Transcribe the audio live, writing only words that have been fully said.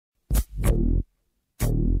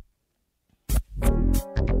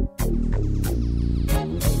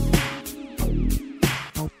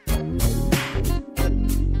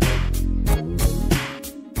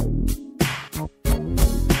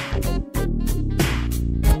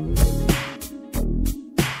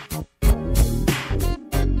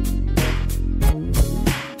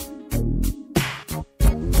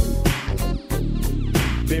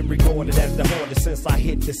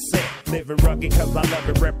bugging cause I love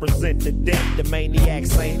it, represent the death. The maniac,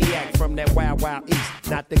 saniac from that wild, wild east.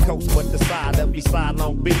 Not the coast, but the side of your side,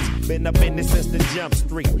 Long Beach. Been up in it since the jump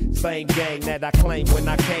street. Same gang that I claimed when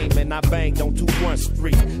I came and I banged on 21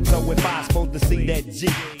 Street. So if I supposed to see that G,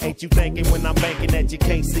 ain't you thinking when I'm banking that you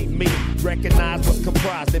can't see me? Recognize what's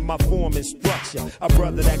comprised in my form and structure. A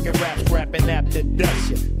brother that can rap, scrap, and apt to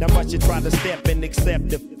dust you. Now much you try to step and accept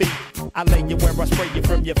defeat. I lay you where I spray you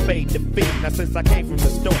from your fade to feet. Now since I came from the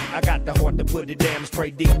store, I got the heart to put it down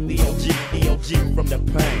straight deep. The OG from the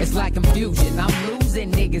pain. It's like confusion, I'm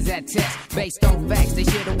losing niggas at test. Based on facts, they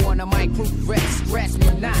should've worn a micro rest. Stress me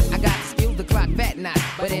not, I got the skill to clock fat knots.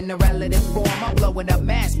 But in the relative form, I'm blowing up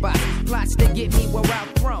mass spots. Plots to get me were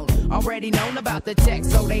outthrown. Already known about the tech,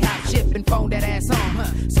 so they hop ship and phone that ass home,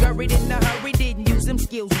 huh? Scurried in a hurry, didn't use them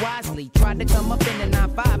skills wisely. Tried to come up in the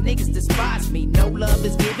 9-5, niggas despise me. No love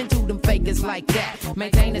is given to them fakers like that.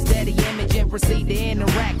 Maintain a steady image and proceed to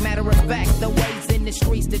interact. Matter of fact, the ways in the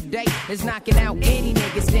streets today is knocking out any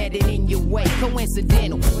nigga standing in your way.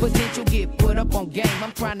 Coincidental, potential get put up on game.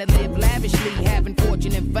 I'm trying to live lavishly, having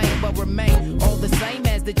fortune and fame, but remain all the same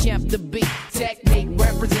as the champ to be. Technique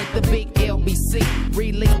represent the big LBC.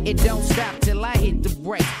 Really, it don't stop till I hit the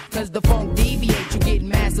brakes. Cause the phone deviates, you get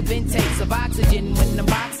massive intakes of oxygen when I'm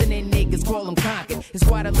boxing and niggas call them conquered. It's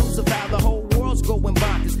quite elusive how the whole world's going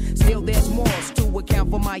bonkers. Still there's morals to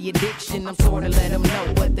account for my addiction. I'm sorta let them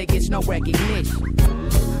know, but they get no recognition.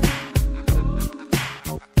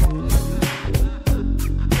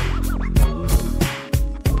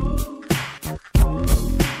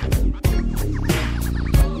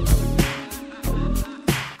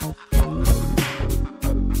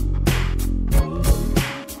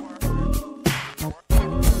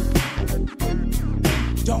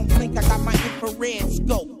 Don't blink, I got my infrared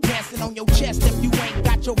scope. Dancing on your chest, if you ain't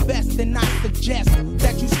got your best, then I suggest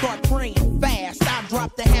that you start praying fast. I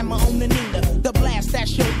drop the hammer on the Nina, the blast,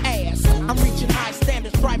 that's your ass. I'm reaching high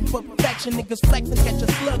standards, striving for perfection. Niggas flex and catch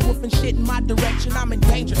a slug, woofing shit in my direction. I'm in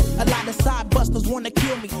danger, a lot of side busters wanna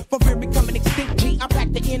kill me. For fear becoming extinct, G, I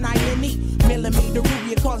pack the N-I-N-E. Millimeter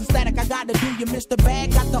Ruby, causing static, I gotta do you. Mr.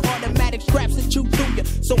 Bag, got the automatic straps that chew through you.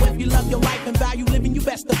 So if you love your life and value living, you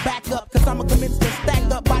best to back up. Cause I'ma commence to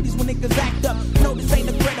stack up bodies when niggas act up. No, this ain't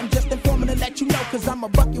a threat, I'm just informing to let you know. Cause I'ma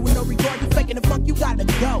buck you with no regard, you faking the funk, you gotta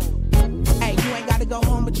go. Hey, you ain't gotta go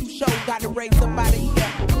home, but you sure gotta raise up out of here.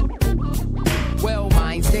 Well,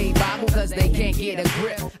 mine stay Bible cause they can't get a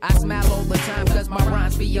grip. I smile all the time cause my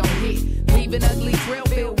rhymes be on hit. Leave an ugly trail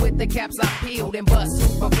filled with the caps I peeled and bust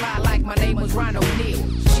super fly like my name was Ron O'Neal.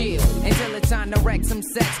 Chill until it's time to wreck some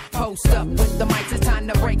sex. Post up with the mics, it's time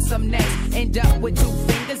to break some necks. End up with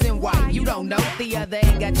 2 fingers in white. You don't know the other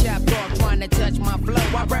ain't got chopped off trying to touch my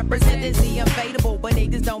flow. I represent as the unfadable, but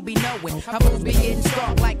niggas don't be knowing. How fools be getting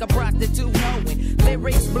stalked like a prostitute knowing.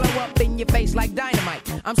 Lyrics blow up in your face like dynamite.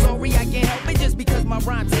 I'm sorry I can't help it just because my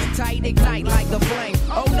rhymes is tight, ignite like a flame.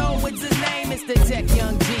 Oh no, what's his name? It's the Tech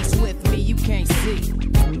Young G's with me, you can't see.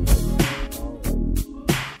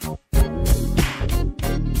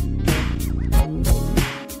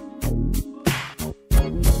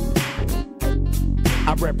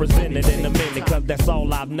 I represent it in a minute, cause that's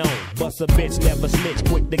all I've known. Bust a bitch, never snitch,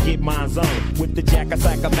 quick to get mine's on. With the jack, I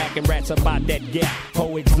sack a back and rats about that gap.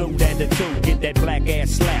 Ho exude and the 2, get that black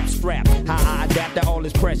ass strap. How I adapt to all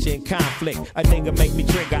this pressure and conflict. A nigga make me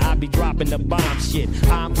trigger, I be dropping the bomb shit.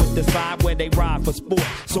 I'm with the side where they ride for sport.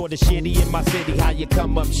 Sorta shitty in my city, how you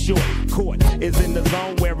come up short. Court is in the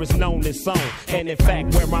zone where it's known it's on. And in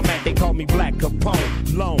fact, where I'm at, they call me Black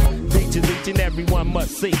Capone. Lone, features each and every one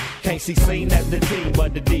must see. Can't see seen as the team,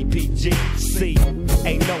 but the DPGC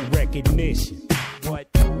ain't no recognition. What?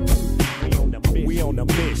 We on a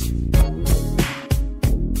mission.